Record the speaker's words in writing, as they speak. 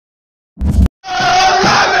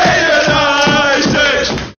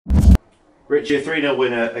Richie, a 3-0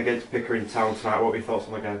 winner against Pickering Town tonight. What were your thoughts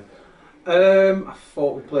on the game? I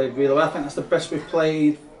thought we played really well. I think that's the best we've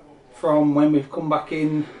played from when we've come back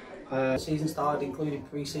in. The season started, including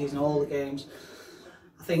pre-season, all the games.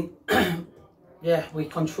 I think, yeah, we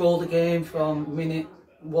controlled the game from minute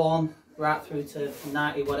 1 right through to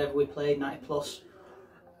 90, whatever we played, 90 plus.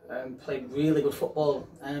 Played really good football.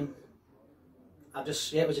 Yeah,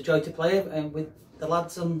 it was a joy to play with the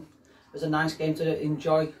lads, and it was a nice game to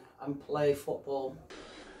enjoy and play football.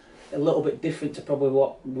 A little bit different to probably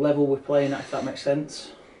what level we're playing at, if that makes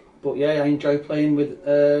sense. But yeah, I enjoyed playing with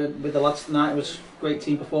the lads tonight. It was a great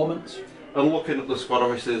team performance. And looking at the squad,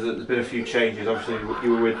 obviously there's been a few changes. Obviously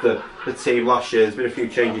you were with the team last year. There's been a few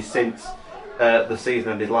changes since the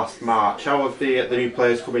season ended last March. How have the new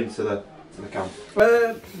players come into the camp?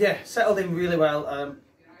 Yeah, settled in really well.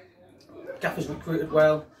 Gaffer's recruited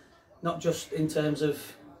well, not just in terms of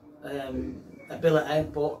ability,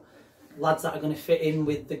 but lads that are going to fit in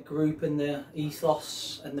with the group and the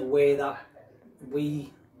ethos and the way that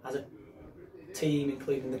we as a team,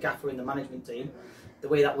 including the gaffer and the management team, the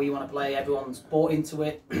way that we want to play. Everyone's bought into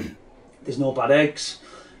it. There's no bad eggs,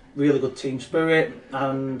 really good team spirit,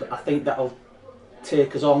 and I think that'll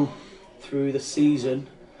take us on through the season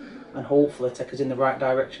and hopefully take us in the right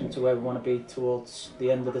direction to where we want to be towards the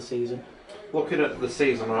end of the season. Looking at the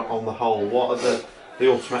season on the whole, what are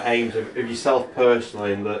the ultimate aims of yourself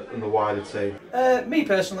personally and the wider team? Me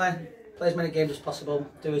personally, play as many games as possible,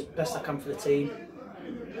 do as best I can for the team.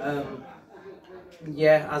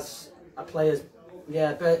 Yeah, as I play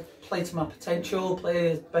play to my potential,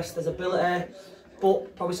 play as best as ability.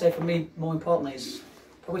 But probably say for me, more importantly, is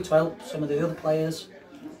probably to help some of the other players.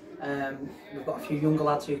 We've got a few younger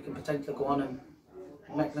lads who can potentially go on and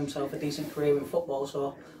make themselves a decent career in football.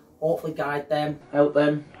 So hopefully guide them, help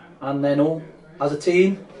them, and then all as a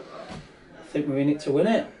team, I think we're in it to win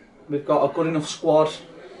it. We've got a good enough squad,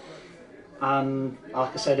 and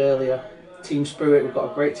like I said earlier, team spirit. We've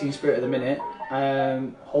got a great team spirit at the minute.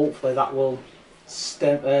 Hopefully that will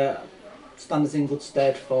stand us in good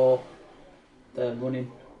stead for the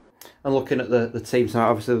running. And looking at the team tonight,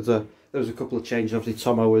 obviously there was a couple of changes. Obviously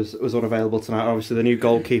Tomo was unavailable tonight. Obviously the new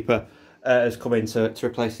goalkeeper has come in to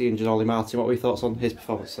replace the injured Ollie Martin. What were your thoughts on his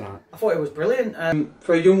performance tonight? I thought it was brilliant.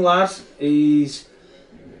 For a young lad, he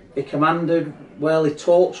commanded well, he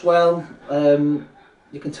talks well.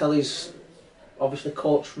 You can tell he's obviously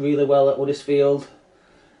coached really well at Huddersfield.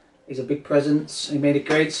 He's a big presence. He made a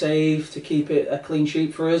great save to keep it a clean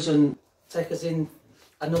sheet for us and take us in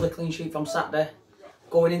another clean sheet from Saturday.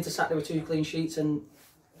 Going into Saturday with 2 clean sheets and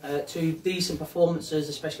 2 decent performances,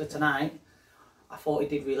 especially tonight. I thought he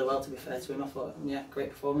did really well, to be fair to him. I thought, yeah, great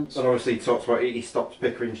performance. And obviously he talked about he stopped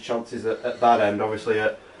Pickering's chances at that end. Obviously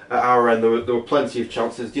at our end there were plenty of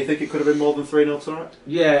chances. Do you think it could have been more than 3-0 tonight?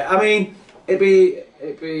 Yeah, I mean, it'd be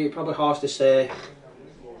probably harsh to say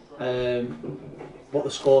what the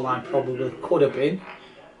scoreline probably could have been.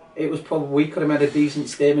 It was probably, we could have made a decent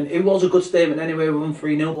statement. It was a good statement anyway, we won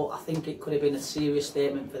 3-0. But I think it could have been a serious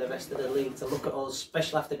statement for the rest of the league to look at us,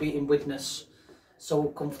 especially after beating Widnes so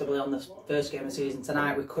comfortably on the first game of the season.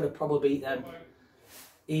 Tonight we could have probably beat them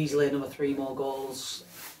easily, another 3 more goals,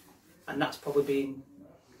 and that's probably been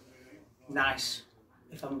nice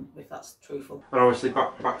if that's truthful. And obviously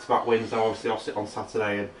back-to-back wins now, obviously Ossett on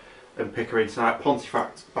Saturday and Pickering tonight.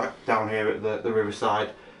 Pontefract back down here at the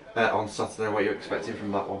Riverside on Saturday. What are you expecting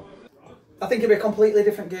from that one? I think it'll be a completely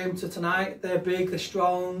different game to tonight. They're big, they're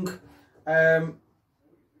strong, they'll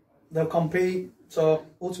compete, so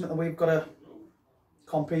ultimately we've got to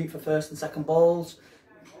compete for first and second balls.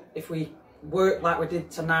 If we work like we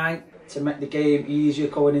did tonight to make the game easier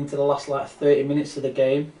going into the last 30 minutes of the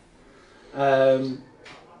game, yeah,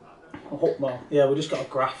 we just got to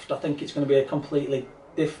graft. I think it's going to be a completely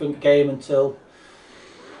different game until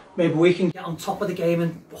maybe we can get on top of the game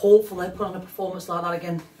and hopefully put on a performance like that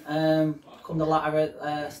again come the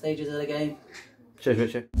latter stages of the game. Cheers,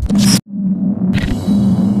 Richard.